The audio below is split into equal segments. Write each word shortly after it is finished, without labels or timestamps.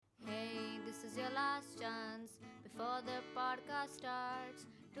last chance before the podcast starts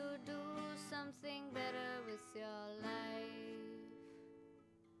to do something better with your life.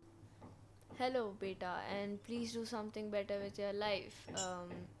 Hello, beta, and please do something better with your life.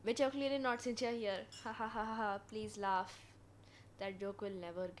 Which you're clearly not since you're here. Ha ha ha ha ha. Please laugh. That joke will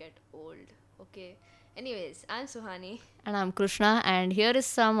never get old. Okay. Anyways, I'm Suhani. And I'm Krishna, and here is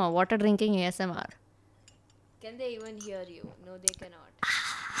some water drinking ASMR. Can they even hear you? No, they cannot.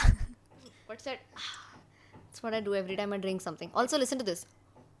 What's that? That's what I do every time I drink something. Also, listen to this.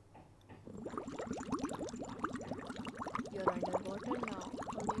 You're underwater now.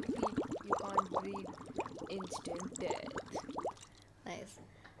 How do you feel? You can't breathe. Instant death. Nice.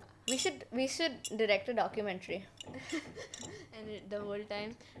 We should direct a documentary. And the whole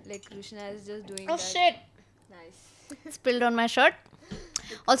time, like Krishna is just doing Oh that. shit! Nice. Spilled on my shirt.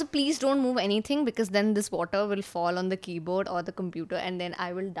 Also, please don't move anything because then this water will fall on the keyboard or the computer and then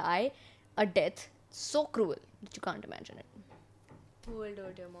I will die a death so cruel that you can't imagine it. Who will do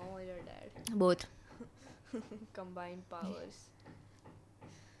it, your mom or your dad? Both. Combined powers.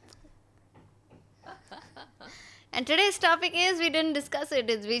 And today's topic is we didn't discuss it.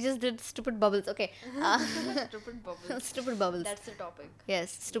 We just did stupid bubbles. Okay. Stupid bubbles. Stupid bubbles. That's the topic.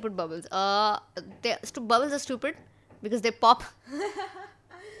 Yes, stupid bubbles. Bubbles are stupid because they pop.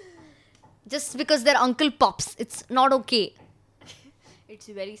 Just because their uncle pops. It's not okay. It's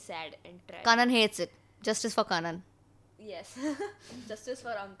very sad and tragic. Kanan hates it. Justice for Kanan. Yes. Justice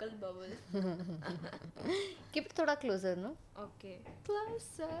for Uncle Bubble. Keep it thoda closer, no? Okay.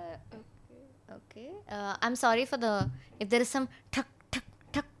 Closer. Okay. Okay. I'm sorry for if there is some tuck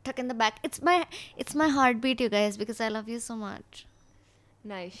in the back. It's my heartbeat, you guys, because I love you so much.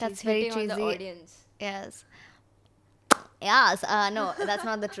 Nice. That's She's very hitting on the cheesy. audience. Yes. No, that's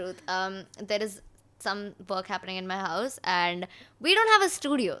not the truth. There is some work happening in my house, and we don't have a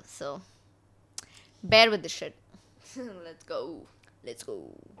studio, so bear with the shit. Let's go. Let's go.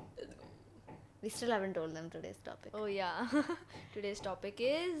 We still haven't told them today's topic. Oh yeah. Today's topic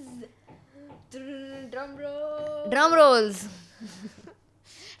is drum roll. Drum rolls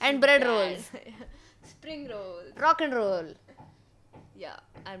and bread Dad. rolls. Spring roll. Rock and roll. Yeah,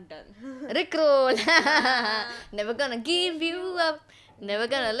 I'm done. Rickroll. Never gonna give you up. Never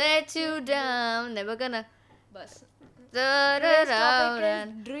gonna let you down. Never gonna. Bus. Today's Today's topic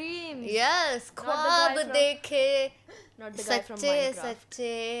is dreams. Yes, Not the ख्वाब guy from- देखे Not the guy from सच्चे Minecraft.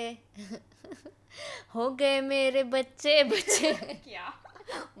 सच्चे हो गए मेरे बच्चे बच्चे Yeah.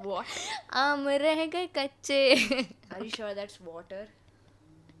 What? आम रह गए कच्चे. Are you sure that's water?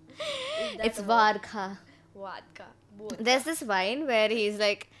 Is that It's a vodka. Vodka. Both. There's this wine where he's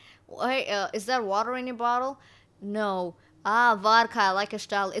like, is there water in your bottle? No. Vodka, I like your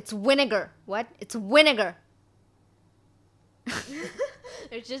style. It's vinegar. What? It's vinegar.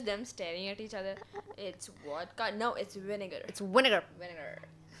 It's just them staring at each other. It's vodka. No, it's vinegar. It's vinegar. Vinegar.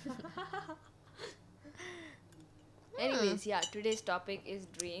 Anyways, yeah, today's topic is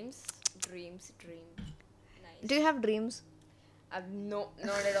dreams. Dreams. Nice. Do you have dreams? No,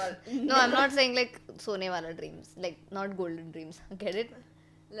 not at all. No, I'm not saying like sone wala dreams. Like not golden dreams. Get it?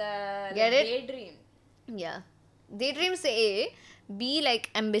 Get it? Daydream. Yeah. Daydreams A. B like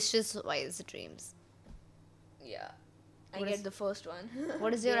ambitious wise dreams. Yeah. I What get is- the first one.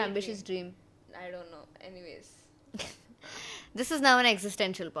 What is your Daydream. ambitious dream? I don't know. Anyways, This is now an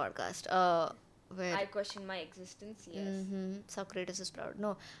existential podcast. Where I question my existence. Yes. Socrates is proud.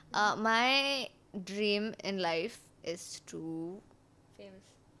 No. My dream in life is to Famous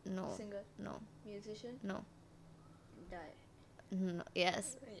no singer, no musician, no die. no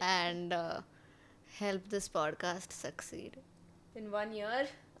yes and help this podcast succeed. In 1 year.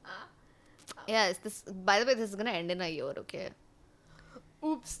 Yes, this by the way this is gonna end in a year, okay?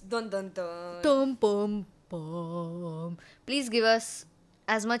 Oops. Dun dun dun. Tum pum pum. Please give us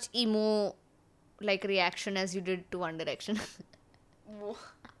as much emo like reaction as you did to One Direction Whoa.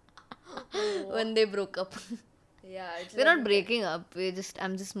 when they broke up. Yeah, it's We're like not breaking up.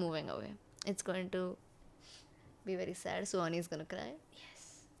 I'm just moving away. It's going to be very sad. Suhani is gonna cry. Yes.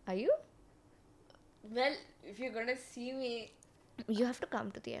 Are you? Well, if you're gonna see me, You have to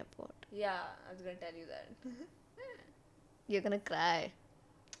come to the airport. yeah, I was gonna tell you that. You're gonna cry.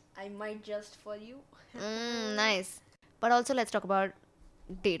 I might just for you. Nice. But also, let's talk about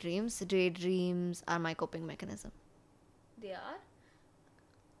daydreams. Daydreams are my coping mechanism. They are.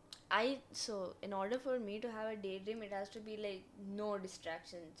 So in order for me to have a daydream, it has to be like no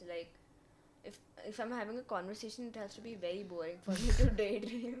distractions. Like if I'm having a conversation, it has to be very boring for me to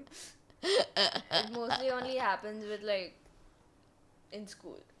daydream. It mostly only happens with like in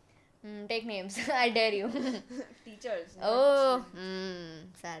school. Take names. I dare you. Teachers. Oh,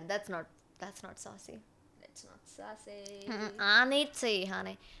 sad. That's not That's not saucy. That's not sassy. Anitse,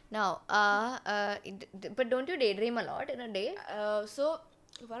 Hane. Now, but don't you daydream a lot in a day? So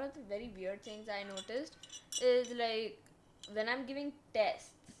one of the very weird things I noticed is like when I'm giving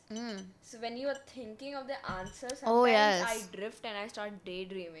tests. So when you are thinking of the answer, Oh, sometimes I yes. drift and I start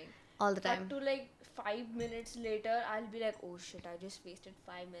daydreaming. All the Cut time. to like 5 minutes later, I'll be like, oh shit, I just wasted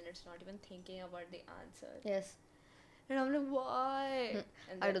 5 minutes not even thinking about the answer. Yes. And I'm like, why?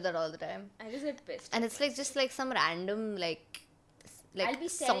 And I then do that all the time. I just get pissed. And at it's like just like some random I'll be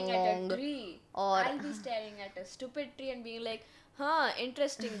staring at song a tree. or I'll be staring at a stupid tree and being like, huh,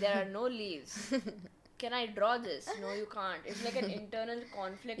 interesting, there are no leaves. Can I draw this? No, you can't. It's like an internal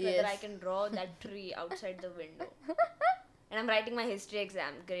conflict whether I Yes. can draw that tree outside the window. And I'm writing my history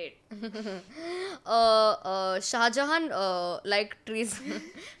exam. Great. Shah Jahan liked trees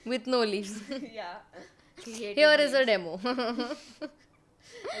with no leaves. Yeah. He hated Here is a leaves. demo.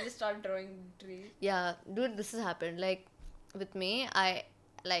 I just start drawing trees. Yeah, dude, this has happened. Like with me, I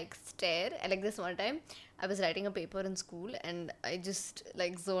like stare. Like this one time, I was writing a paper in school and I just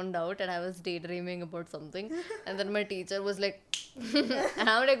like zoned out and I was daydreaming about something. And then my teacher was like, and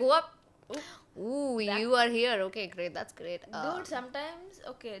I'm like, what? Ooh, you are here. Okay, great. That's great. Dude, sometimes,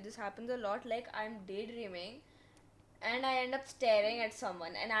 okay, this happens a lot. Like, I'm daydreaming and I end up staring at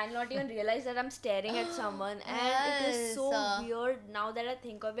someone, and I'll not even realize that I'm staring at someone. And it is so Yes. weird now that I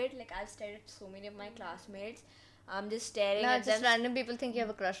think of it. Like, I've stared at so many of my classmates. I'm just staring Now at just them. random people think you have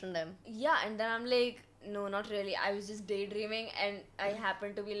a crush on them. Yeah, and then I'm like, no, not really. I was just daydreaming and I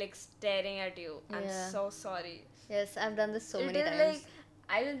happen to be like staring at you. I'm Yeah. so sorry. Yes, I've done this so It many is times. like,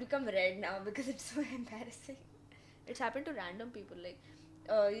 I will become red now because it's so embarrassing. It's happened to random people, like,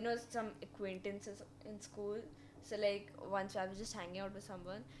 some acquaintances in school. So, like, once I was just hanging out with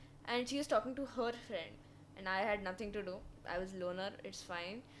someone and she was talking to her friend, and I had nothing to do. I was loner, it's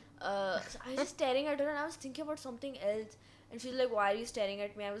fine. So I was just staring at her and I was thinking about something else. And she's like, why are you staring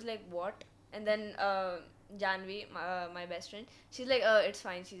at me? I was like, what? And then Janvi, my best friend, she's like, it's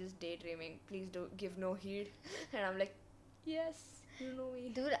fine, she's just daydreaming. Please do give no heed. And I'm like, yes, you know me.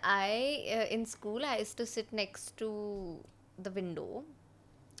 Dude, in school, I used to sit next to the window.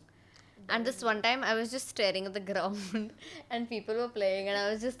 And this one time, I was just staring at the ground and people were playing and I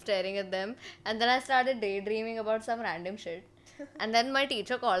was just staring at them. And then I started daydreaming about some random shit. And then my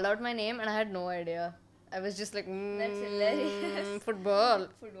teacher called out my name and I had no idea. I was just like, That's hilarious. football.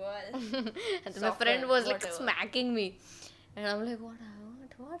 Football. And then my Soccer, friend was like whatever. smacking me. And I'm like,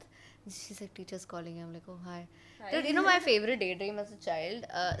 what? And she's like, teacher's calling. I'm like, oh, hi. Hi. Dude, you know my favorite daydream as a child?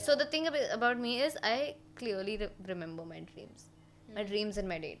 So the thing about me is I clearly remember my dreams. My dreams and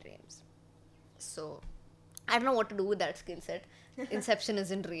my daydreams. So I don't know what to do with that skill set. Inception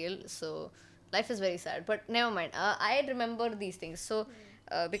isn't real. So life is very sad. But never mind. I remember these things. So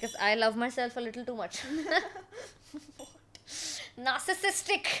because I love myself a little too much.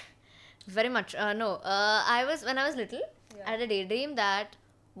 Narcissistic. Very much. No. When I was little, Yeah. I had a daydream that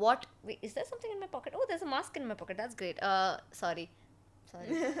wait, is there something in my pocket? Oh, there's a mask in my pocket. That's great. Sorry,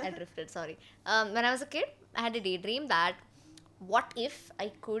 I drifted. Sorry. When I was a kid, I had a daydream that what if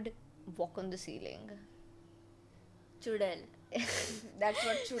I could walk on the ceiling? Chudel. That's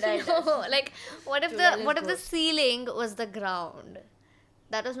what Chudel No, does. like what if Chudel is the ghost. ceiling was the ground?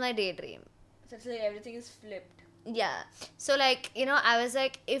 That was my daydream. So it's like everything is flipped. Yeah. So like, I was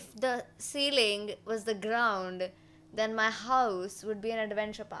like, if the ceiling was the ground, then my house would be an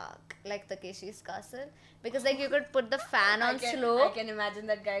adventure park, like Takeshi's castle. Because like you could put the fan on slow. I can imagine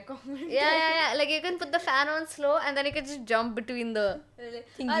that guy commenting. Yeah. Like you can put the fan on slow and then you can just jump between the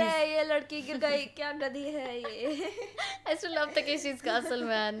thingies. अरे ये लड़की गिर गई क्या गधी है ये. I still love Takeshi's castle,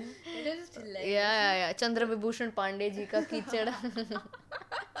 man. It is just hilarious. Yeah. Chandra Vibhushan Pandey ji ka Kichad.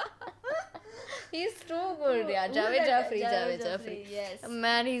 He's too good, yeah. Who Javed that- Jafri, Javed Javed Jafri. yes.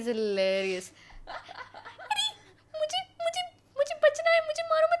 Man, he's hilarious. अरे मुझे बचना है, मुझे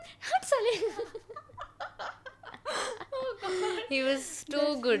मारो मत, हट साले. He was too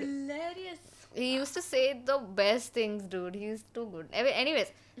That's good. Hilarious. He used to say the best things, dude. He's too good.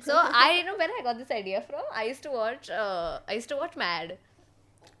 Anyways, so I where I got this idea from. I used to watch Mad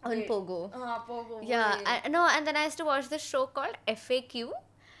on Wait. Pogo. Pogo. Yeah, wait. and then I used to watch this show called FAQ,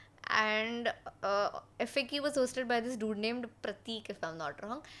 and FAQ was hosted by this dude named Pratik, if I'm not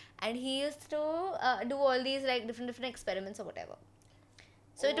wrong, and he used to do all these like different experiments or whatever.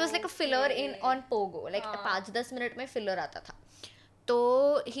 So it was like a filler on Pogo, like 5-10 minute में filler आता था.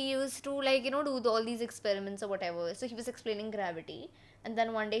 So he used to do all these experiments or whatever. So he was explaining gravity, and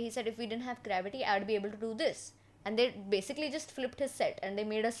then one day he said, if we didn't have gravity, I would be able to do this. And they basically just flipped his set, and they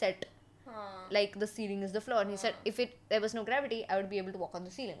made a set like the ceiling is the floor. And he said, if there was no gravity, I would be able to walk on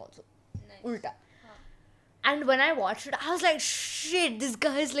the ceiling also. Nice. Ulta. Huh. And when I watched it, I was like, shit, this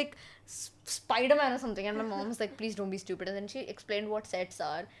guy is like Spider-Man or something. And my mom was like, please don't be stupid. And then she explained what sets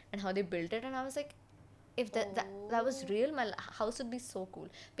are and how they built it. And I was like, if that was real, my house would be so cool.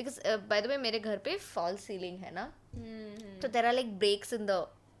 Because, by the way, मेरे घर पे false ceiling है ना. So there are like breaks in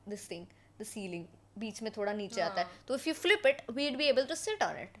this thing, the ceiling. बीच में थोड़ा नीचे आता है. So if you flip it, we'd be able to sit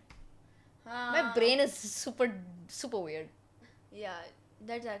on it. My brain is super weird. Yeah,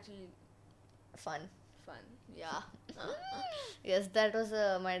 that's actually Fun. Yeah. Yes, that was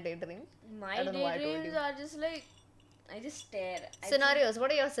my daydream. My I don't know why I told daydreams you. are just like, I just stare. Scenarios.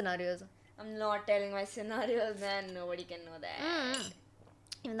 What are your scenarios? I'm not telling my scenarios, man. Nobody can know that.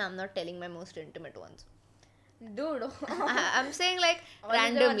 Even though I'm not telling my most intimate ones. Dude. I'm saying like All of them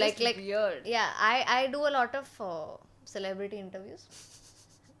random, are like just weird. Yeah, I do a lot of celebrity interviews.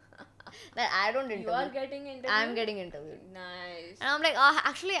 That I don't interview. You are getting interviewed? I'm getting interviewed. Nice. And I'm like,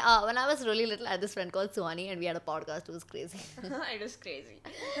 actually, when I was really little, I had this friend called Suhani, and we had a podcast. It was crazy. It was crazy.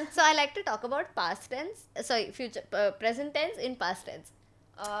 So I like to talk about past tense, future, present tense in past tense.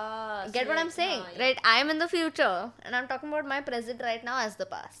 Get what I'm saying? Yeah. Right? I'm in the future, and I'm talking about my present right now as the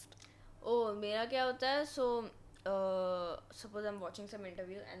past. Oh, मेरा क्या होता है? So, suppose I'm watching some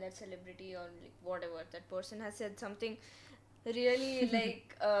interview and that celebrity or like whatever, that person has said something really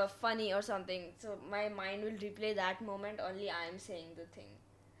like funny or something. So my mind will replay that moment. Only I am saying the thing.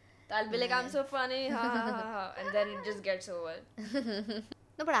 So I'll be like, I'm so funny, ha ha ha ha, and then it just gets over.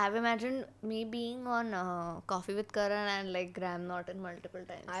 No, but I've imagined me being on Coffee with Karan and like Graham Norton multiple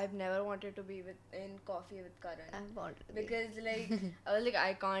times. I've never wanted to be in Coffee with Karan. I've wanted to be. Because like I was like,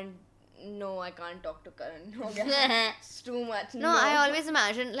 I can't talk to Karan. Okay. It's too much. No, I always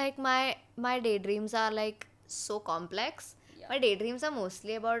imagine like my daydreams are like so complex. Yeah. My daydreams are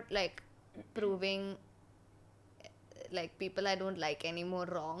mostly about like proving like people I don't like anymore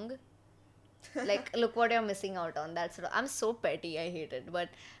wrong. Like, look what you're missing out on. I'm so petty, I hate it. But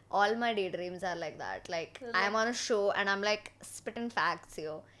all my daydreams are like that. Like, I'm on a show and I'm like spitting facts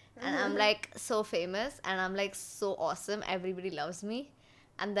here. And I'm like so famous and I'm like so awesome. Everybody loves me.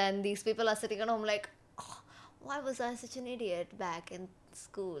 And then these people are sitting at home like, oh, why was I such an idiot back in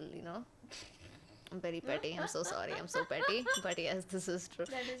school, you know? I'm very petty. I'm so sorry. I'm so petty. But yes, this is true.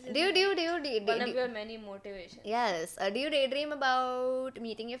 Do you one of your many motivations. Yes. Do you daydream about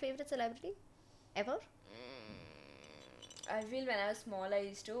meeting your favorite celebrity? Ever? I feel when I was small I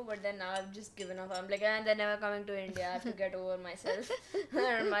used to, but then now I've just given up. I'm like, they're never coming to India. I have to get over myself. And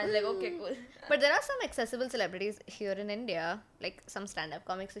I'm like, okay, cool. But there are some accessible celebrities here in India, like some stand-up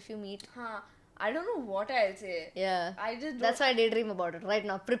comics if you meet. I don't know what I'll say. Yeah. I just That's why I daydream about it right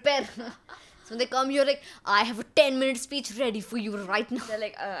now. Prepare. So when they come, you're like, I have a 10-minute speech ready for you right now. They're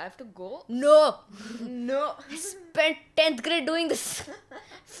like, I have to go? No. No. I spent 10th grade doing this.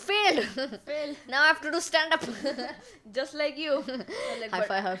 Failed. Now I have to do stand-up. Just like you. Like,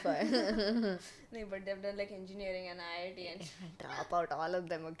 high five. No, but they've done like engineering and IIT and Drop out all of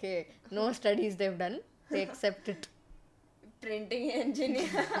them, okay? No studies they've done. They accept it. printing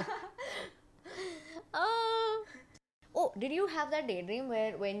engineer. Oh, did you have that daydream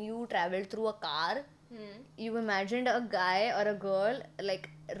where when you traveled through a car, you imagined a guy or a girl like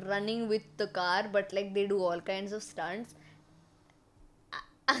running with the car, but like they do all kinds of stunts?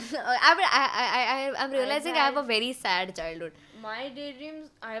 I'm realizing I have a very sad childhood. My daydreams,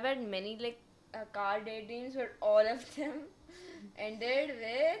 I've had many like car daydreams, but all of them ended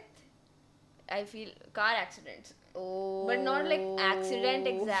with, I feel, car accidents. Oh. But not like accident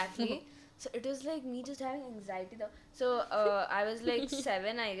exactly. So it was like me just having anxiety though. So I was like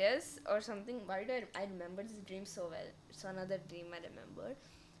 7, I guess, or something. Why do I remember this dream so well? It's another dream I remember.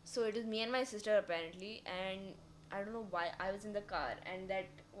 So it was me and my sister apparently, and I don't know why I was in the car, and that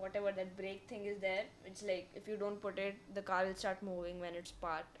whatever that brake thing is there, it's like if you don't put it, the car will start moving when it's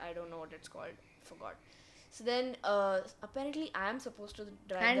parked. I don't know what it's called. Forgot. So then apparently I am supposed to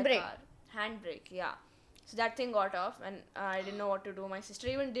drive the car. Handbrake, yeah. So that thing got off and I didn't know what to do. My sister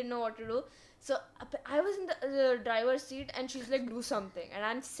even didn't know what to do. So I was in the driver's seat and she's like, do something. And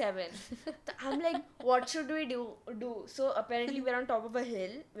I'm 7. So I'm like, what should we do? So apparently we're on top of a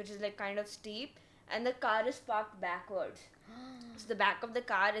hill, which is like kind of steep. And the car is parked backwards. So the back of the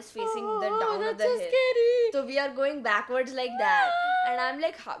car is facing the down of the hill. Scary. So we are going backwards like that. And I'm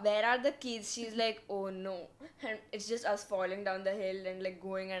like, where are the keys? She's like, oh no. And it's just us falling down the hill and like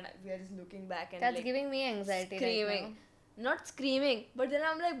going, and we are just looking back and That's like giving me anxiety screaming. right now. Not screaming, but then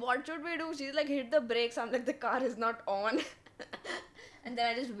I'm like, what should we do? She's like, hit the brakes. I'm like, the car is not on. And then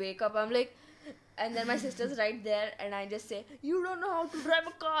I just wake up. I'm like, and then my sister's right there, and I just say, you don't know how to drive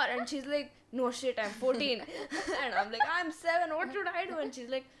a car. And she's like, no shit, I'm 14. And I'm like, I'm 7, what should I do? And she's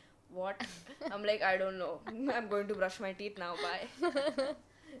like, what? I'm like, I don't know. I'm going to brush my teeth now. Bye.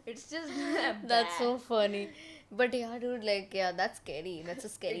 It's just That's so bad. funny. But yeah, dude, like yeah, that's scary. That's a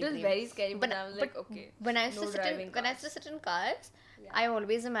scary It was dream. very scary, but I was like, okay, when I used to no sit in driving when I used to cars. sit in cars, Yeah. I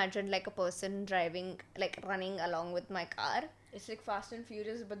always imagined like a person driving, like running along with my car. It's like Fast and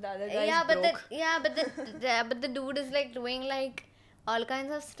Furious, but the other guy Yeah, is but broke. the dude is like doing like all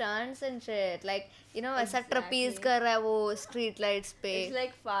kinds of stunts and shit. Like ऐसा trapeze Exactly. कर रहा है वो street lights पे It's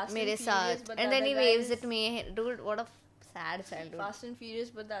like Fast and मेरे Furious, साथ, but the and then other he guy waves is at me. Dude, what a sad childhood. Fast and Furious,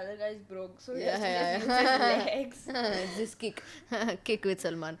 but the other guy is broke, so he Yeah, has to yeah, just use his legs. Just kick with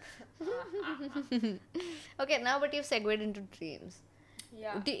Salman. Okay, now but you've segued into dreams.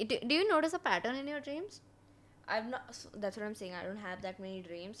 Yeah. Do you notice a pattern in your dreams? I've not. So that's what I'm saying. I don't have that many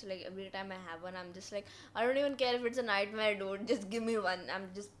dreams. So like every time I have one, I'm just like, I don't even care if it's a nightmare, dude. Just give me one. I'm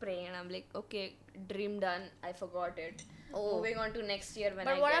just praying, and I'm like, okay, dream done. I forgot it. Oh. Moving on to next year when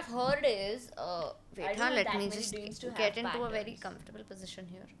But I what get. I've heard is, I wait, don't huh, have let that me many just dreams to get have into a very patterns. comfortable position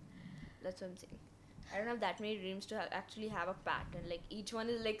here. That's what I'm saying. I don't have that many dreams to actually have a pattern. Like each one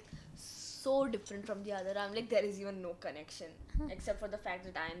is like so different from the other. I'm like, there is even no connection except for the fact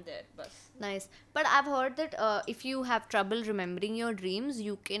that I'm there. But Nice. But I've heard that if you have trouble remembering your dreams,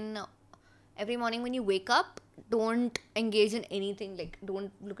 you can every morning when you wake up, don't engage in anything. Like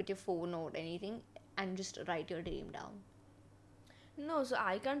don't look at your phone or anything, and just write your dream down. no, so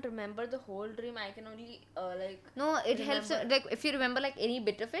I can't remember the whole dream. I can only like. No, it helps. Remember. Like if you remember like any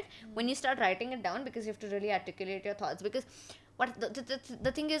bit of it, when you start writing it down, because you have to really articulate your thoughts. Because what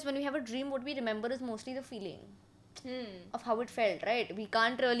the thing is, when we have a dream, what we remember is mostly the feeling of how it felt, right? We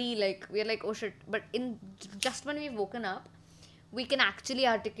can't really like, we're like, oh shit. But in just when we've woken up, we can actually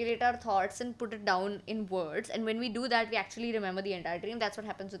articulate our thoughts and put it down in words. And when we do that, we actually remember the entire dream. That's what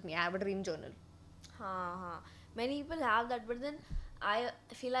happens with me. I have a dream journal. Many people have that, but then I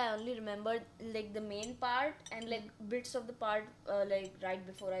feel I only remember like the main part and like bits of the part like right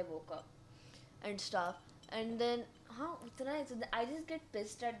before I woke up and stuff. And then I just get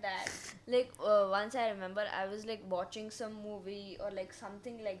pissed at that. Like once I remember I was like watching some movie or like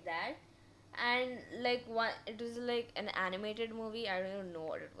something like that, and like one it was like an animated movie. I don't even know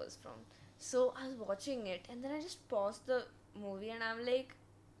what it was from. So I was watching it and then I just paused the movie and I'm like,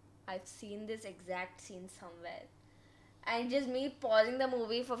 I've seen this exact scene somewhere. And just me pausing the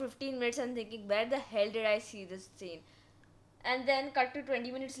movie for 15 minutes and thinking, where the hell did I see this scene? And then cut to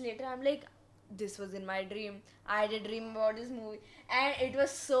 20 minutes later, I'm like, this was in my dream. I had a dream about this movie. And it was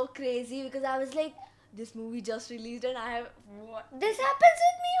so crazy because I was like, this movie just released and I have what? This happens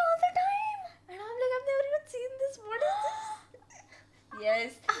with me all the time. And I'm like, I've never even seen this. What is this?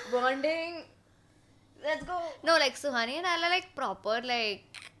 Yes, bonding. Let's go. No, like Suhani and I are like proper like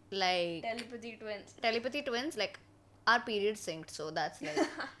Telepathy twins. like our period synced, so that's like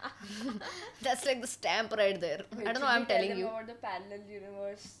that's like the stamp right there. Wait, I don't know, should I'm we tell telling them you. about the parallel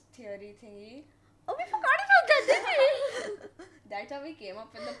universe theory thingy? Oh, we forgot about that, didn't we? That's how we came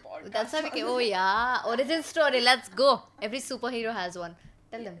up with the podcast. That's how we came. Oh yeah, origin story. Let's go. Every superhero has one.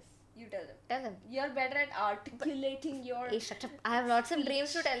 Tell them. You tell them. Tell them. You're better at articulating your. Hey, shut up. I have lots of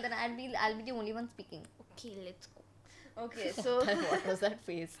dreams to tell them. I'll be the only one speaking. Okay, let's go. Okay, so What was that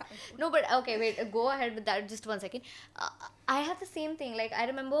face? No, but okay, wait. Go ahead with that. Just 1 second. I have the same thing. Like I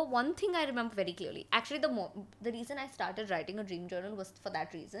remember one thing. I remember very clearly. Actually, the reason I started writing a dream journal was for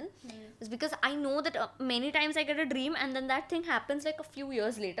that reason. Is because I know that many times I get a dream and then that thing happens like a few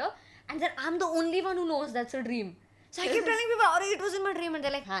years later, and then I'm the only one who knows that's a dream. So I keep telling people, "Arey, it was in my dream," and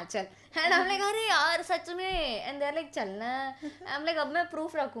they're like, "हाँ चल," and I'm like, "अरे यार सच में," and they're like, "चलना." I'm like, अब मैं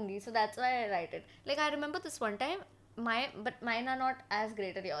proof रखूंगी. So that's why I write it. Like I remember this one time. But mine are not as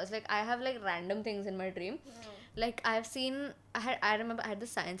great as yours. Like I have like random things in my dream. Like I've seen, I remember I had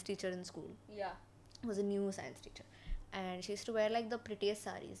this science teacher in school. yeah. It was a new science teacher, and she used to wear like the prettiest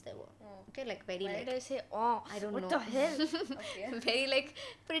sarees there were. Okay, like very Why like, did I say oh? I don't what know. the hell? Okay. Very like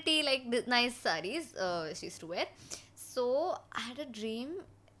pretty like nice sarees she used to wear. So I had a dream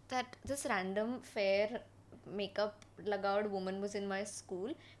that this random fair makeup lagaud woman was in my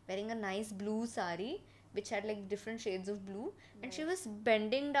school wearing a nice blue sari which had like different shades of blue, and she was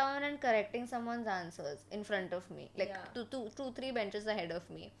bending down and correcting someone's answers in front of me, like Yeah. two, three benches ahead of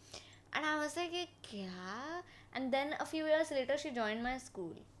me. And I was like, "Ye kya?" And then a few years later, she joined my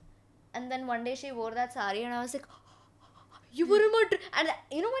school. And then one day she wore that sari, and I was like, "You were in my dream." And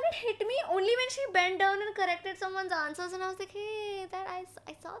you know when it hit me? Only when she bent down and corrected someone's answers, and I was like, "Hey, that I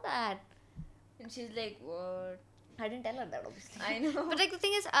saw that." And she's like, what? I didn't tell her that, obviously. I know. But like the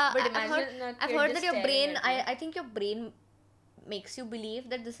thing is, But I've imagine a I've kid heard just that your staring brain, at you. I think your brain makes you believe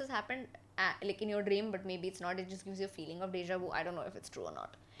that this has happened like in your dream, but maybe it's not. It just gives you a feeling of deja vu. I don't know if it's true or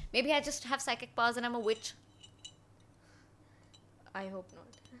not. Maybe I just have psychic powers and I'm a witch. I hope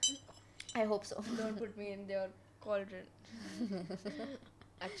not. I hope so. Don't put me in their cauldron.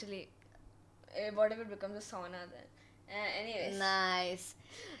 Actually, what if it becomes a sauna then? Anyways, Nice.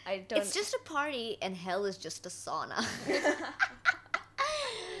 I don't. It's just a party and hell is just a sauna.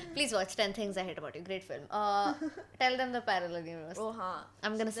 Please watch 10 Things I Hate About You. Great film. Tell them the parallel universe. Oh, huh.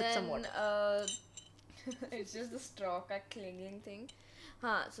 I'm gonna sip some water. It's just the straw cut clinging thing.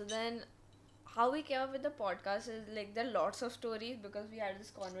 So then, how we came up with the podcast is like there are lots of stories because we had this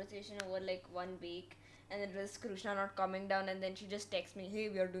conversation over like 1 week, and it was Krishna not coming down, and then she just texts me, "Hey,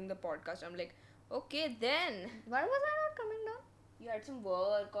 we are doing the podcast." I'm like, "Okay, then." Why was I not coming down? You had some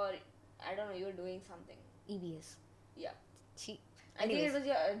work, or I don't know, you were doing something. EBS. Yeah. She. I think it Anyways.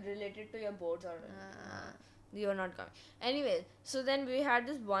 was related to your boards or you were not coming. Anyway, so then we had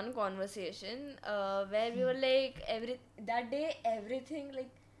this one conversation where we were like that day everything like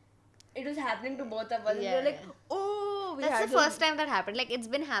it was happening to both of us. And we were like, oh, we That's had the first time that happened. Like it's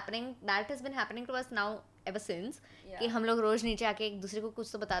been happening. That has been happening to us now ever since. Yeah. कि हम लोग रोज नीचे आके एक दूसरे को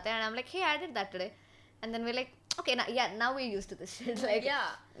कुछ तो बताते हैं. And I'm like, hey, I did that today. And then we're like, okay, now we're used to this shit. Like, yeah.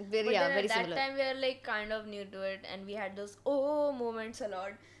 Very, But then very at that similar. time we were like kind of new to it and we had those oh moments a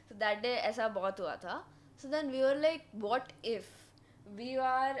lot. So that day ऐसा बहुत हुआ था. So then we were like, what if we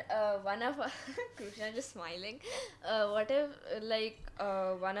are one of us Krishna just smiling. What if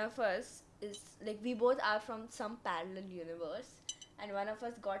one of us is like we both are from some parallel universe and one of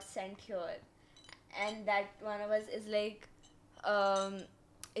us got sent here and that one of us is like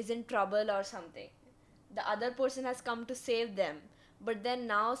is in trouble or something. The other person has come to save them, but then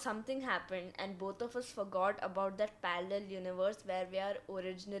now something happened and both of us forgot about that parallel universe where we are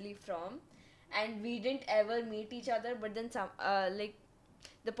originally from, and we didn't ever meet each other, but then some like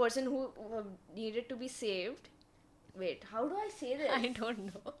the person who needed to be saved. Wait, how do I say this? I don't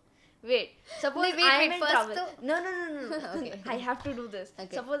know. Wait, suppose Wait, I am in first trouble. to- No. Okay. I have to do this.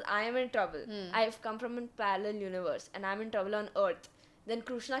 Okay. Suppose I am in trouble. I've come from a parallel universe and I'm in trouble on Earth. Then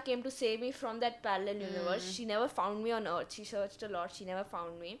Krishna came to save me from that parallel universe. She never found me on Earth. She searched a lot. She never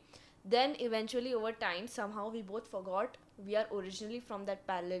found me. Then eventually over time, somehow we both forgot we are originally from that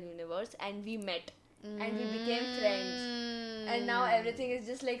parallel universe and we met. And we became friends. And now everything is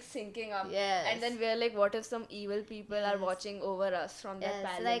just like syncing up. Yes. And then we're like, what if some evil people are watching over us from that Yes,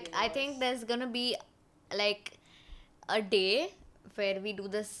 parallel like universe? I think there's gonna be like a day where we do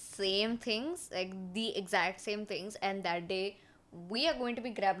the same things, like the exact same things, and that day we are going to be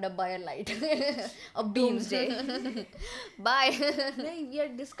grabbed up by a light, a doomsday. Bye. No, we are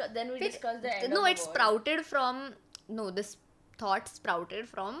then we discussed the end No, of the it world. sprouted from this thought sprouted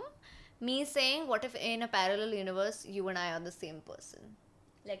from me saying, what if in a parallel universe you and I are the same person?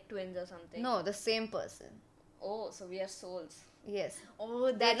 Like twins or something. No, the same person. Oh, so we are souls. Yes.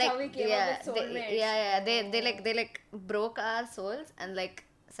 Oh, They, that's how we came up with soulmates. They like broke our souls and like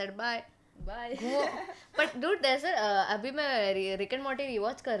said bye. Bye. But dude, there's a अभी मैं Rick and Morty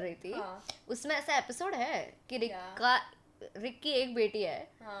rewatch कर रही थी. हाँ. उसमें ऐसा episode है कि क्या? रिक की एक बेटी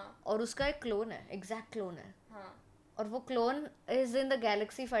है हाँ. और उसका एक क्लोन है, एग्जैक्ट क्लोन है, हाँ. और वो clone is in the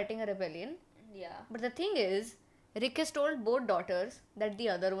galaxy fighting a rebellion. Yeah. But the thing is, Rick has told both daughters that the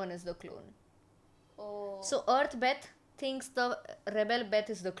other one is the clone. Oh. So Earth Beth thinks the rebel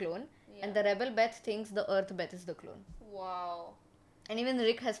Beth is the clone, and the rebel Beth thinks the Earth Beth is the clone. Wow. And even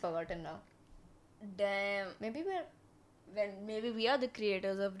Rick has forgotten now. Damn. Maybe Maybe we are the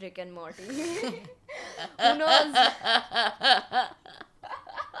creators of Rick and Morty. Who knows? That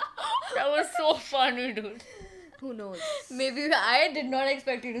was so funny, dude. Who knows? Maybe I did not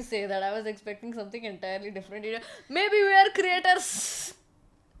expect you to say that. I was expecting something entirely different. You know, maybe we are creators.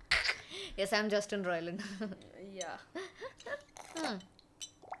 Yes, I'm Justin Roiland. Yeah.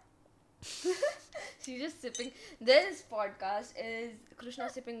 She's just sipping. This podcast is Krishna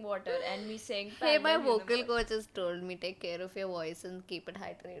sipping water and me saying. Hey, my parallel vocal universe. coach has told me take care of your voice and keep it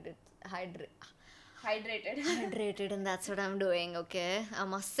hydrated. Hydrated. Hydrated, and that's what I'm doing. Okay,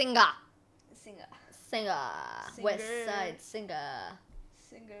 I'm a singer. Singer. West Side singer.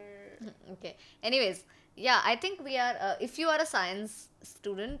 Singer. Okay. Anyways, yeah, I think we are. If you are a science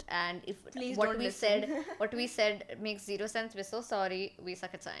student and if Please what don't we listen. said, what we said makes zero sense, we're so sorry. We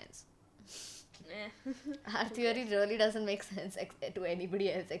suck at science. Our theory really doesn't make sense to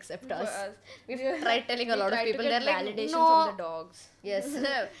anybody else except For us. us. We've tried telling a We lot of tried to people. get They're like, validation no. from the dogs. Yes,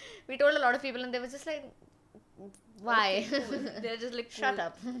 we told a lot of people, and they were just like, why? Okay, cool. They're just like Shut cool.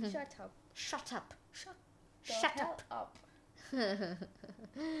 up. Shut up. Shut up. The Shut hell up.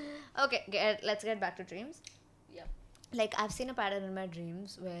 up. Okay, let's get back to dreams. Yeah. Like, I've seen a pattern in my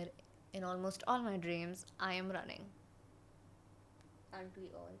dreams where In almost all my dreams, I am running. Aren't we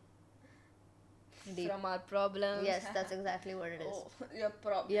all? Deep. From our problems. Yes, that's exactly what it is. Oh, your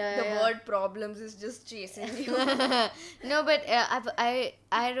Yeah, the yeah. word problems is just chasing you. No, but I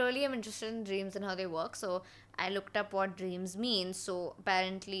really am interested in dreams and how they work. So I looked up what dreams mean. So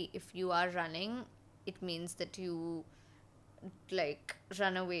apparently, if you are running, it means that you like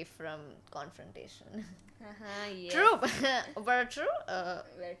run away from confrontation. Yes. True, very true.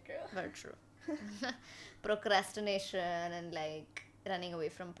 Very true. Very true. Procrastination and like running away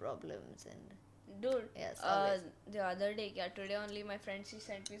from problems and Dude, yes, always. the other day, today only my friend, she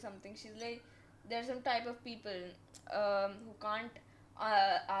sent me something. She's like, there's some type of people who can't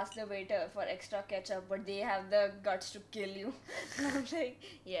ask the waiter for extra ketchup, but they have the guts to kill you. And I'm like,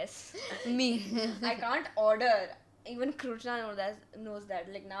 yes. Me. I can't order. Even Krushna knows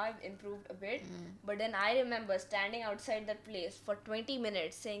that. Like, now I've improved a bit. But then I remember standing outside that place for 20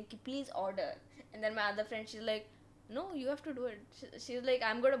 minutes saying, please order. And then my other friend, she's like, no, you have to do it. She's like,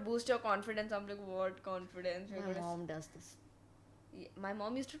 I'm going to boost your confidence. I'm like, what confidence? My mom does this. My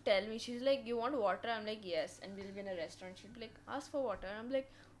mom used to tell me, she's like, you want water? I'm like, yes. And we'll be in a restaurant. She'd be like, ask for water. I'm like,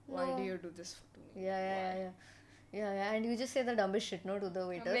 why No. do you do this to me? Yeah. And you just say the dumbest shit, no, to the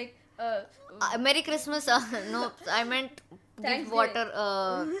waiter. I'm like, Merry Christmas. No, I meant give Thanksgiving. water,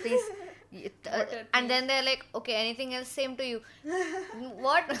 please. Water, and then they're like, okay, anything else? Same to you.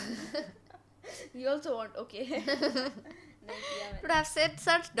 What? you also want, okay. Like, yeah, man. But I've said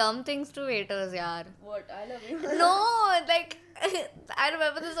such dumb things to waiters, yaar. What? I love you. No, like, I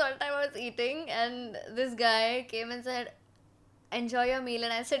remember this one time I was eating and this guy came and said, enjoy your meal.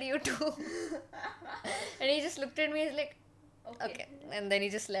 And I said, you too. And he just looked at me, he's like, okay. And then he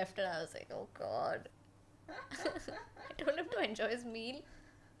just left and I was like, oh God. I told him to enjoy his meal.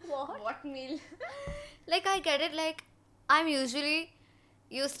 What meal? Like, I get it. Like, I'm usually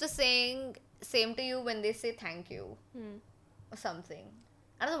used to saying same to you when they say thank you or something.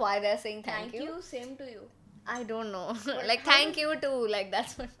 I don't know why they're saying thank you. Same to you. I don't know. But like, how thank you too. Like,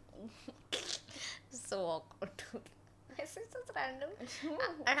 that's what. So awkward, dude. I say such random.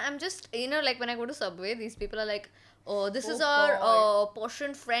 And I'm just, like, when I go to Subway, these people are like, oh, this is our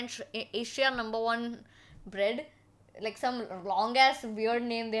portion French Asia #1 bread. Like, some long ass weird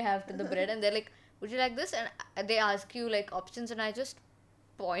name they have to the bread. And they're like, would you like this? And they ask you, like, options. And I just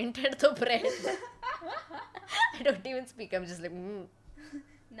point at the bread. I don't even speak. I'm just like,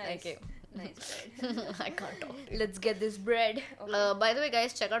 Nice. Okay. Nice bread. I can't talk to you. Let's get this bread. Okay. By the way,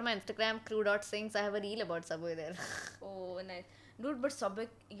 guys, check out my Instagram, crew.sings. I have a reel about Subway there. Oh, nice. Dude, but Subway,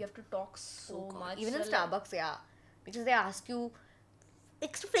 you have to talk so much. Even in So, like, Starbucks, yeah. Because they ask you,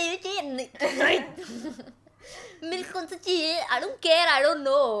 extra flavor right? Milk kaun sa chahiye? I don't care, I don't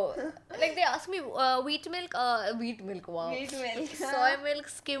know. Like, they ask me, wheat milk, wow. Wheat milk. Soy milk,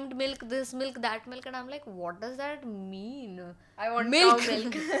 skimmed milk, this milk, that milk. And I'm like, what does that mean? I want Milk. cow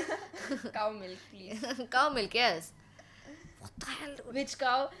milk. Cow milk, please. Cow milk, yes. What the hell? Which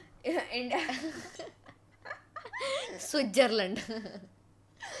cow? India. Switzerland.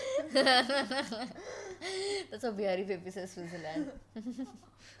 That's how Bihari Pepe says Switzerland. Oh,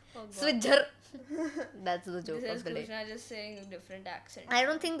 God. Switzer. That's the joke This of is the day. Krishna just saying different accents. I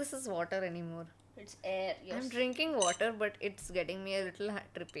don't think this is water anymore. It's air. Yes. I'm drinking water, but it's getting me a little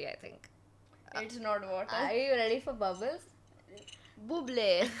trippy, I think. It's not water. Are you ready for bubbles?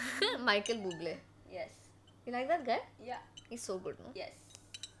 Buble. Michael Bublé. Yes. You like that guy? Yeah. He's so good, no? Yes.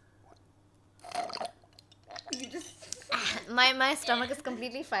 You just. My stomach is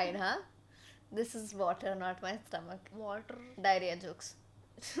completely fine, huh? This is water, not my stomach. Water. Diarrhea jokes.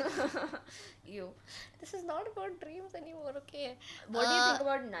 You. This is not about dreams anymore, okay? What do you think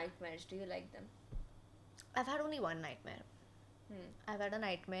about nightmares? Do you like them? I've had only one nightmare. I've had a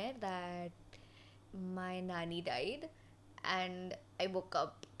nightmare that my nanny died and I woke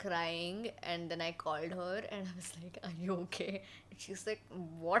up crying and then I called her and I was like, are you okay? And she's like,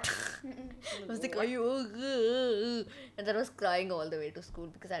 what? I was like, are you okay? And then I was crying all the way to school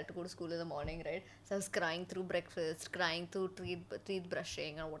because I had to go to school in the morning, right? So I was crying through breakfast, crying through teeth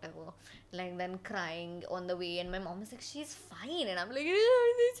brushing or whatever. Like then crying on the way and my mom was like, she's fine. And I'm like,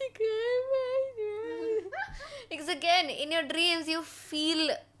 oh, she crying? Because again, in your dreams, you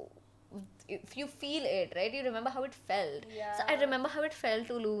feel it, right? You remember how it felt. Yeah. So I remember how it felt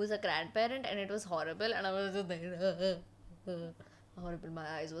to lose a grandparent and it was horrible and I was just like, horrible. My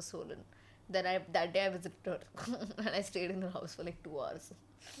eyes were swollen. Then that day I visited her and I stayed in her house for like 2 hours.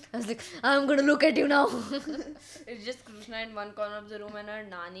 I was like, I'm gonna look at you now. It's just Krishna in one corner of the room and her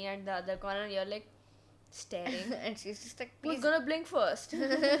nani at the other corner and you're like staring. And she's just like, Who's please. gonna blink first?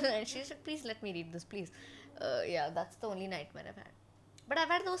 And she's like, please let me read this, please. Yeah, that's the only nightmare I've had. But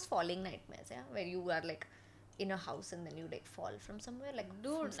I've had those falling nightmares, yeah, where you are like in a house and then you like fall from somewhere, like from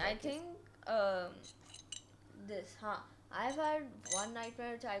Dude, I staircase. think this, huh? I've had one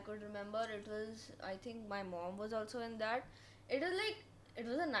nightmare which I could remember. It was, I think my mom was also in that. It was like, it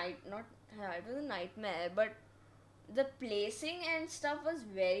was a night, not, yeah, it was a nightmare, but the placing and stuff was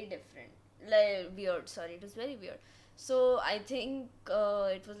very different. Like, weird, sorry, it was very weird. So, I think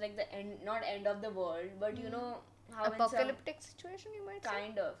it was like the end, not end of the world, but you know how in some Apocalyptic situation, you might say.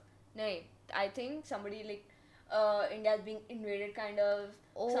 kind of. Nay, I think somebody like India's being invaded, kind of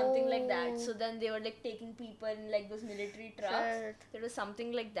something like that. So then they were like taking people in like those military trucks. Shit. There was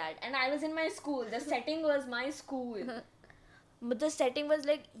something like that, and I was in my school. The setting was my school. But the setting was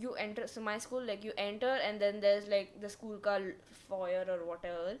like you enter. So my school, like you enter, and then there's like the school car foyer or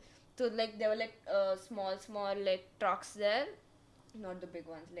whatever. So like there were like small like trucks there, not the big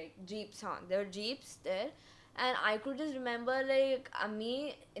ones, like jeeps, huh? There were jeeps there, and I could just remember like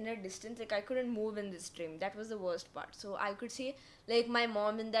me in a distance, like I couldn't move in this dream. That was the worst part. So I could see like my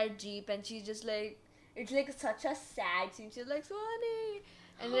mom in that jeep, and she's just like, it's like such a sad scene. She's like, Swani,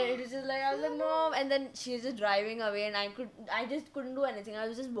 and then it was just like I was like, Mom, and then she was just driving away, and I just couldn't do anything. I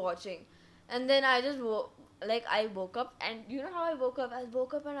was just watching, and then I just I woke up, and you know how I woke up? I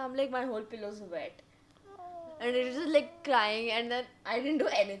woke up and I'm like, my whole pillow's wet. And it was just like crying, and then I didn't do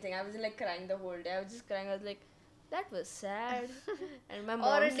anything. I was like crying the whole day. I was just crying. I was like, that was sad. And my mom's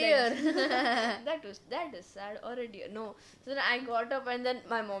Or a like, deer. that is sad. Or a deer. No. So then I got up, and then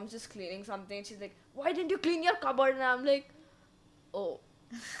my mom's just cleaning something. She's like, why didn't you clean your cupboard? And I'm like, oh,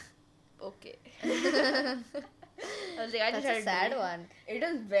 okay. I was like, I That's just had a sad dream. one. It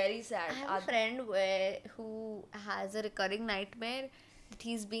is very sad. I have a friend who has a recurring nightmare that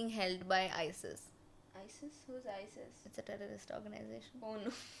he's being held by ISIS. ISIS? Who's ISIS? It's a terrorist organization. Oh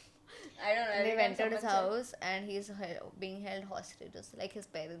no. I don't know. And they've Every time entered his someone said- house and he's being held hostage. Like his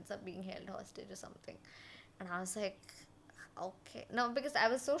parents are being held hostage or something. And I was like, okay. No, because I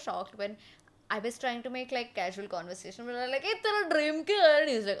was so shocked when I was trying to make like casual conversation. But I'm like, hey, tera dream kya hai? And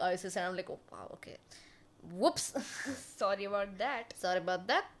he's like, ISIS. And I'm like, oh, wow, okay. Whoops. Sorry about that. Sorry about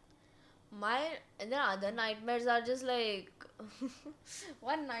that. And then other nightmares are just like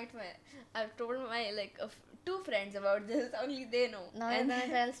one nightmare. I've told my two friends about this. Only they know. Now you're gonna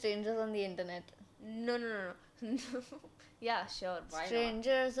tell strangers on the internet. No. Yeah, sure. Why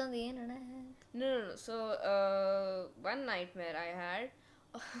Strangers on the internet. not? No. So one nightmare I had.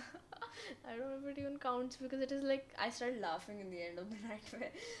 I don't know if it even counts because it is like I started laughing in the end of the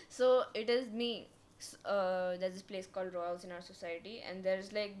nightmare. So it is me. There's this place called Royals in our society, and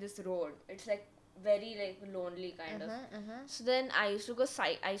there's like this road. It's like very like lonely kind of. So then I used to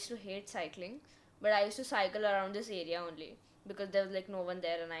I used to hate cycling, but I used to cycle around this area only because there was like no one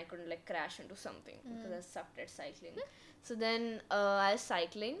there and I couldn't like crash into something because I sucked at cycling. So then I was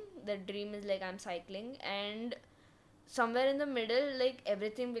cycling. The dream is like I'm cycling, and somewhere in the middle, like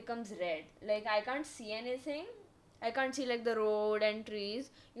everything becomes red. Like I can't see anything. I can't see like the road and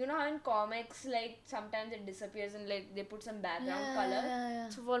trees. You know how in comics, like sometimes it disappears and like they put some background color. Yeah.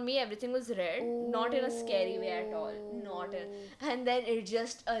 So for me, everything was red, not in a scary way at all. Not in. And then it's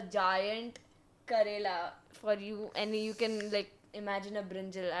just a giant Karela for you, and you can like imagine a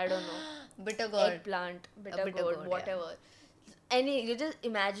brinjal. I don't know, Bitter gourd. eggplant, bitter bitter gourd, gourd, yeah. whatever. You just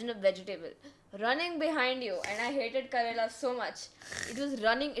imagine a vegetable running behind you, and I hated Karela so much. It was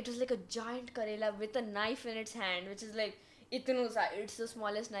running. It was like a giant Karela with a knife in its hand, which is like itnusa. It's the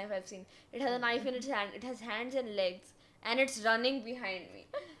smallest knife I've seen. It has a knife in its hand. It has hands and legs, and it's running behind me.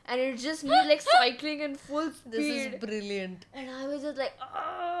 And it's just me like cycling in full speed. This is brilliant. And I was just like,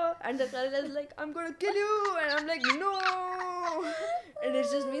 ah! And the Karela is like, I'm gonna kill you! And I'm like, no! And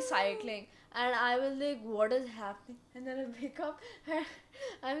it's just me cycling. And I was like, what is happening? And then I wake up and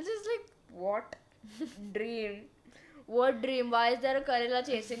I'm just like, what dream? What dream? Why is there a Karela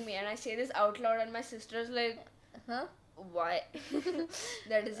chasing me? And I say this out loud, and my sister's like, Huh? why?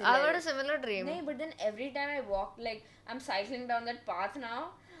 That is I got a hilarious. similar dream. No, but then every time I walk, like I'm cycling down that path now,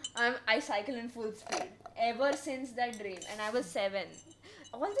 I cycle in full speed. Ever since that dream, and I was 7.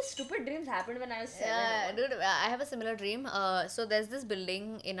 All the stupid dreams happened when I was 7. Yeah, dude, I have a similar dream. So there's this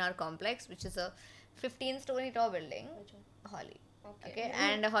building in our complex, which is a 15-story tall building. Which one? Holly. Okay. Okay,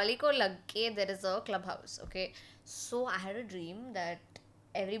 and Holly ko lagke there is a clubhouse. Okay, so I had a dream that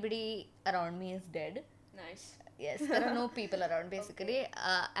everybody around me is dead. Nice. Yes, there are no people around basically.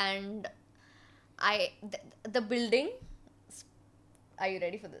 And the building. Are you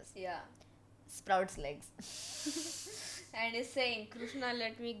ready for this? Yeah. Sprouts legs. And is saying, Krishna,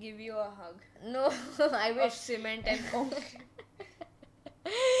 let me give you a hug No, I of wish. cement and concrete.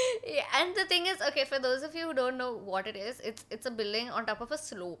 Yeah, and the thing is, okay, for those of you who don't know what it is, it's a building on top of a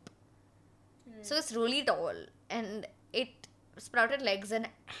slope. So it's really tall, and it sprouted legs and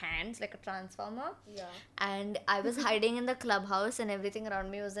hands like a transformer. Yeah. And I was hiding in the clubhouse, and everything around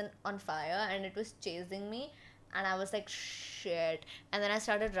me was on fire, and it was chasing me, and I was like, shit. And then I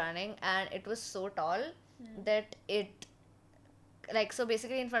started running, and it was so tall that it, like, so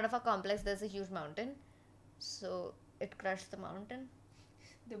basically in front of our complex, there's a huge mountain. So it crushed the mountain.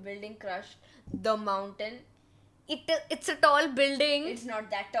 The building crushed the mountain. It's a tall building. It's not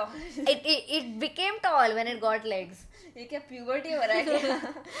that tall. It became tall when it got legs. ये क्या puberty हो रहा है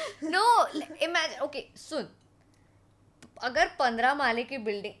क्या? No, imagine. Okay, सुन. अगर 15 माले की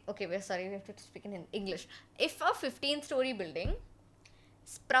building, okay, we're sorry, we have to speak in English. If a 15-story building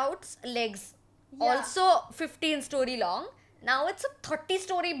sprouts legs, also 15-story long, now it's a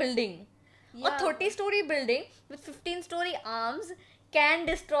 30-story building. Yeah. A 30-story building with 15-story arms can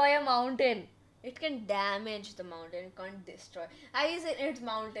destroy a mountain. It can damage the mountain, it can't destroy. I said it's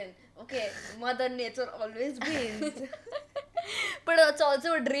mountain. Okay, Mother Nature always wins. But it's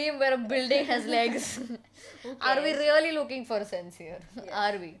also a dream where a building has legs. Are we really looking for sense here? Yes.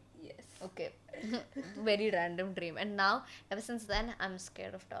 Are we? Yes. Okay. Very random dream. And now, ever since then, I'm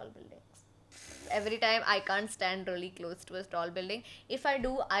scared of tall buildings. Every time I can't stand really close to a tall building. If I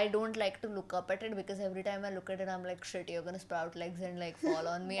do, I don't like to look up at it, because every time I look at it, I'm like, shit, you're gonna sprout legs and like fall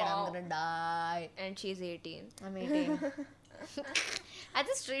on me and I'm gonna die. And she's 18. I'm 18. I had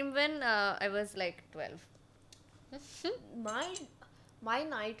this dream when I was like 12. My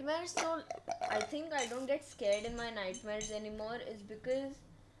nightmares, so I think I don't get scared in my nightmares anymore, is because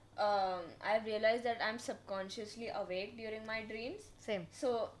I've realized that I'm subconsciously awake during my dreams. Same.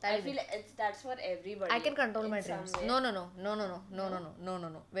 So I feel like that's for everybody. I can control in my some dreams. way.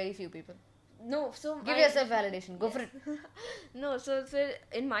 No. Very few people. No, so Give yourself validation. Go for it. No, so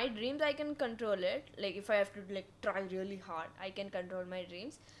in my dreams I can control it. Like if I have to like try really hard, I can control my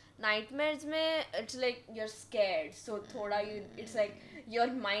dreams. Nightmares mein, it's like you're scared, so it's like your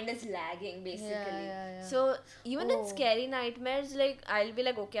mind is lagging basically. Yeah. So even in scary nightmares, like I'll be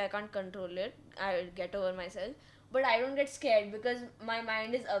like, okay, I can't control it, I'll get over myself, but I don't get scared because my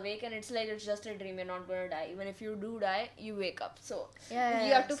mind is awake and it's like it's just a dream, you're not gonna die. Even if you do die, you wake up, so you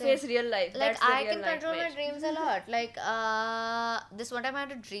have to face real life. Like, that's the I real can control my nightmare. dreams a lot. Like, this one time I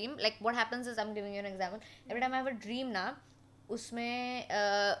had a dream. Like, what happens is, I'm giving you an example. Every time I have a dream na, उसमें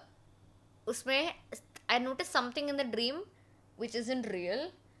I notice something in the dream which isn't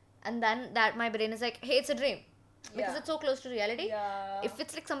real, and then that my brain is like, hey, it's a dream, because it's so close to reality. If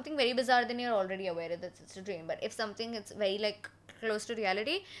it's like something very bizarre, then you're already aware that it's a dream. But if something it's very like close to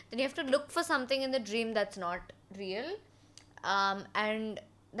reality, then you have to look for something in the dream that's not real, and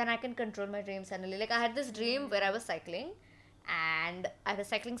then I can control my dream suddenly. Like, I had this dream where I was cycling, and I was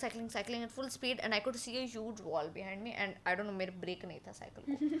cycling at full speed, and I could see a huge wall behind me, and I don't know, मेरे brake नहीं था cycle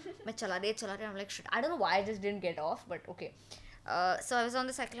को. मैं चला रही, I'm like, shit, I don't know why I just didn't get off, but okay. So I was on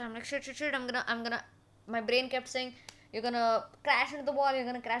the cycle, I'm like, shit, I'm gonna, my brain kept saying, you're gonna crash into the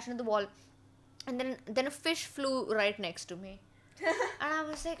wall, and then a fish flew right next to me. And I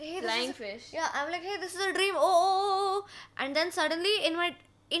was like, hey, Flying fish. Yeah, I'm like, hey, this is a dream. Oh. And then suddenly in my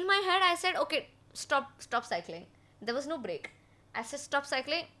head I said, okay, stop cycling. There was no break. I said, stop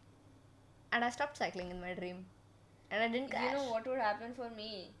cycling, and I stopped cycling in my dream, and I didn't crash. You know what would happen for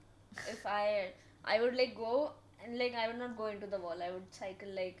me if I would like go, and like I would not go into the wall. I would cycle,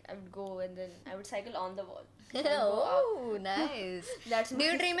 like I would go and then I would cycle on the wall. Oh, nice. Do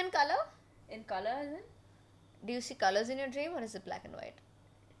you dream in color? In color, as in? Do you see colors in your dream, or is it black and white?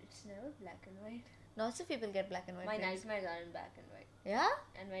 It's never black and white. Lots of people get black and white My dreams. nightmares are in black and white. Yeah?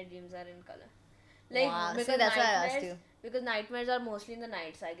 And my dreams are in color. Like, wow. because See, that's why I asked you. Because nightmares are mostly in the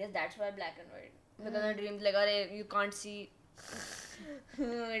night, so I guess that's why black and white. Because my dreams, like, you can't see.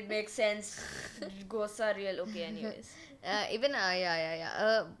 It makes sense. Ghosts are real. Okay, anyways.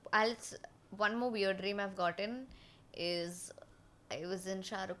 One more weird dream I've gotten is I was in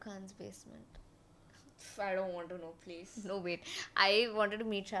Shah Rukh Khan's basement. I don't want to know, please. No, wait. I wanted to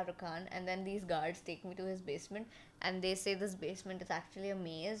meet Shah Rukh Khan, and then these guards take me to his basement, and they say this basement is actually a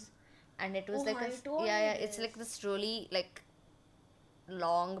maze. And it was it's like this really like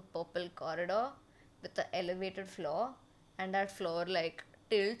long purple corridor with the elevated floor, and that floor like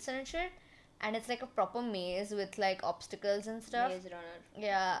tilts and shit, and it's like a proper maze with like obstacles and stuff. Maze runner.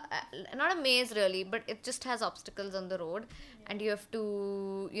 Yeah, not a maze really, but it just has obstacles on the road, and you have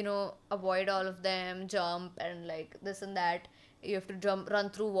to, avoid all of them, jump and like this and that. You have to run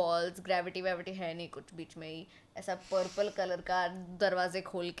through walls, gravity है नहीं कुछ बीच में ही, ऐसा purple colour का दरवाजे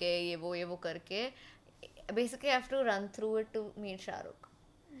खोल के ये वो करके, basically I have to run through it to meet Shah Rukh.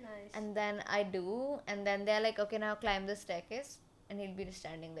 Nice. And then I do, and then they're like, okay, now climb the staircase, and he'll be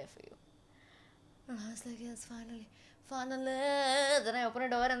standing there for you. And I was like, yes, finally, finally. Then I open a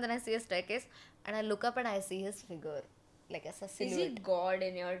door, and then I see a staircase, and I look up and I see his figure, like as a Is he silhouette. God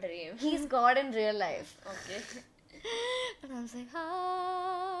in your dream? He's God in real life. Okay. And I was like,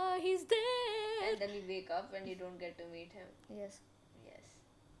 ah, he's there. And then you wake up and you don't get to meet him. Yes. Yes.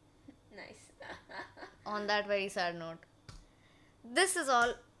 Nice. On that very sad note, this is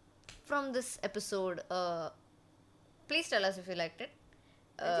all from this episode. Please tell us if you liked it.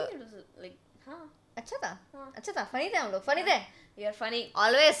 I think it was like, huh? अच्छा था हाँ. अच्छा था funny थे हम लोग funny थे You're funny.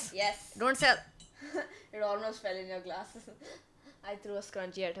 always Yes. don't say It almost fell in your glass. I threw a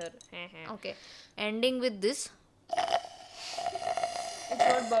scrunchie at her. okay ending with this It's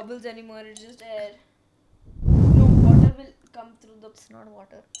not bubbles anymore, it's just air. No, water will come through the. it's not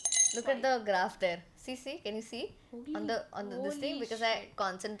water look at the graph there see can you see on the this thing because I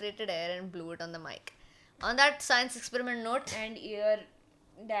concentrated air and blew it on the mic on that science experiment note And ear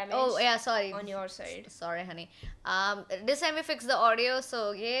damage. oh yeah sorry On your side. sorry honey this time we fixed the audio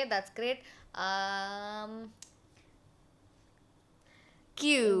so yeah that's great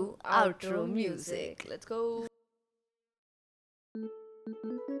cue outro music Let's go.